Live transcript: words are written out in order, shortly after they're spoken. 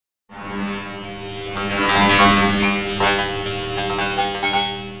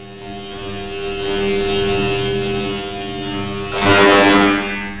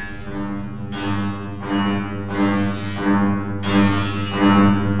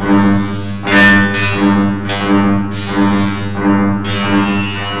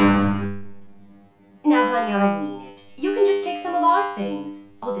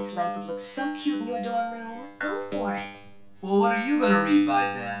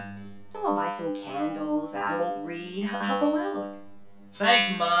I'll buy some candles, I won't read, I'll go out.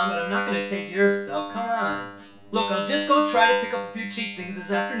 Thanks, Mom, but I'm not gonna take your stuff. Come on. Look, I'll just go try to pick up a few cheap things this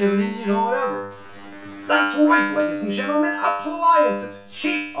afternoon and, whatever. That's right, ladies and gentlemen, appliances,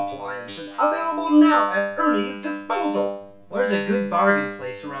 cheap appliances, available now at Ernie's disposal. Where's a good bargain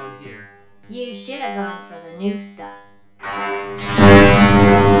place around here? You should have gone for the new stuff.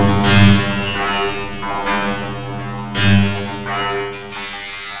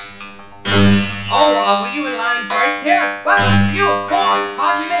 Oh, were you in line first here? Well, you, of course.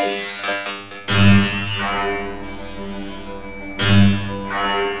 Pardon me.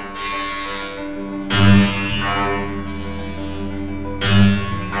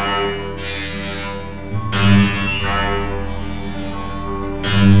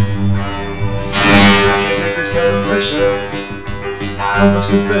 I must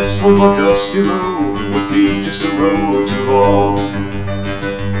confess, one more dusty road would be just a road too long.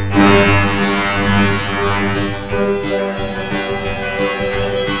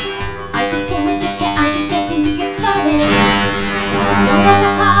 I just can't seem to get started. Don't have the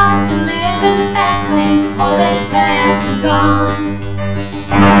heart to live in the fast lane. All that's past is gone.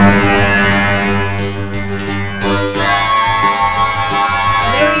 And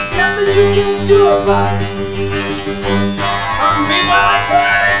there ain't nothing you can do about it.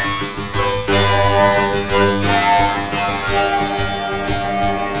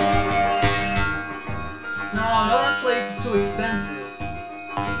 No, that place is too expensive.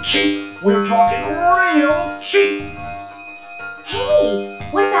 Cheap! We're talking real cheap! Hey,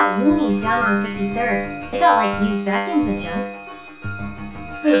 what about Looney's down on 53rd? They got like used vacuums and junk.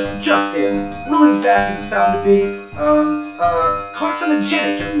 This just in. Rooney's vacuum found to be,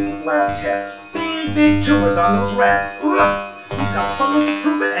 carcinogenic in recent lab tests. Big tumors on those rats. Ugh! We've got photos to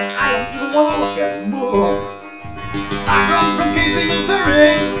prove it, and I don't even want to look at them. Ugh. I come from Casey,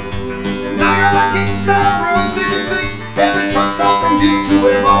 Missouri, and I got a King Star Road 66, every truck stop from D to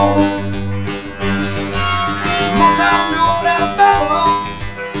M.O. Motown to old Alabama,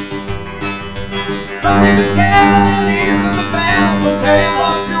 from the Californias and the band, we'll tell you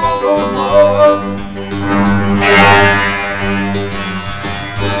what you won't go more.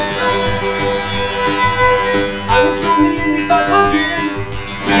 I was only 500.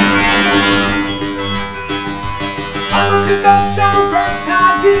 I must confess, I'm impressed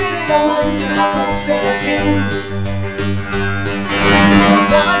I did it. I wonder how close I came.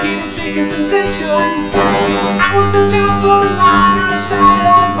 Now I get a shaking sensation. I was the top of the line on the side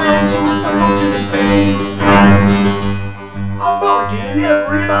of the ground, so much for fortune and fame. I'll bark in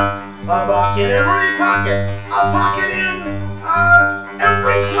every mouth. I'll bark in every pocket. I'll pocket in,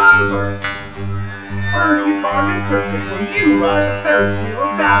 every trouser. Ernie's Bargain Circus, where you ride a Ferris wheel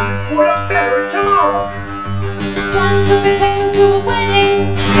of values for a better tomorrow. Once took a taxi to a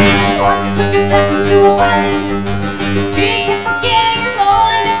wedding. Once took a taxi to a wedding. He kept forgetting his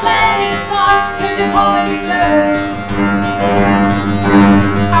own and his landing spots turned to home and return.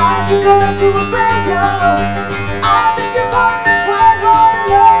 I took her back to a graveyard. I think your heart is quite hard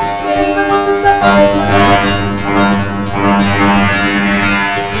enough to sleep and with the stuff I can.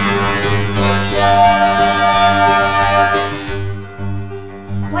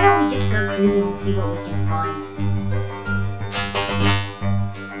 Why don't we just go cruising and see what we can find?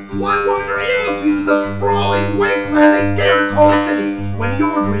 Why wander aimlessly to the sprawling wasteland they dare call a city when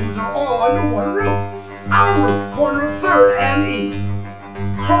your dreams are all under one roof? Our roof, corner of 3rd and E.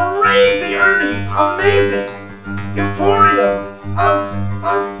 Crazy Ernie's, amazing emporium of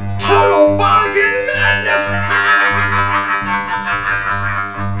total bargain madness.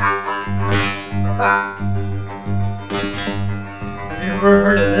 Have you ever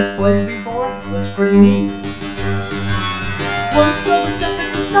heard of this place before? Looks pretty neat. Once there was up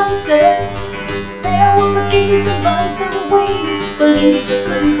at the sunset. There were bikinis and buns, there were wings, but he just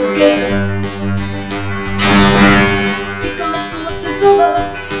couldn't forget. Pico, let's go up to Zula.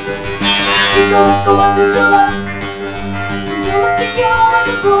 Pico, let's go up to Zula. Zula to you and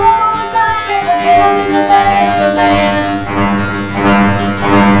the poor ones I ever had in the land of the land.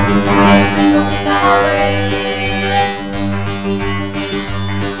 Yes, and look at the holiday.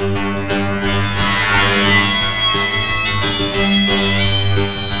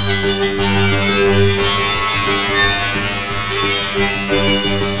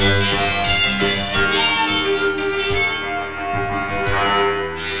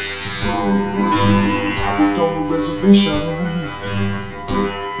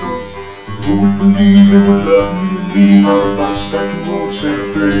 Who would believe it would love me and leave on a bus back to old Santa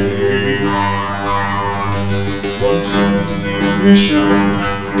Fe? Once in a mission.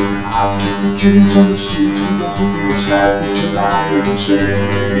 I've been kids on the streets who won't believe a slide that you lie and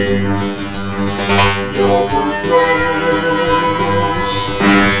say you're good friends.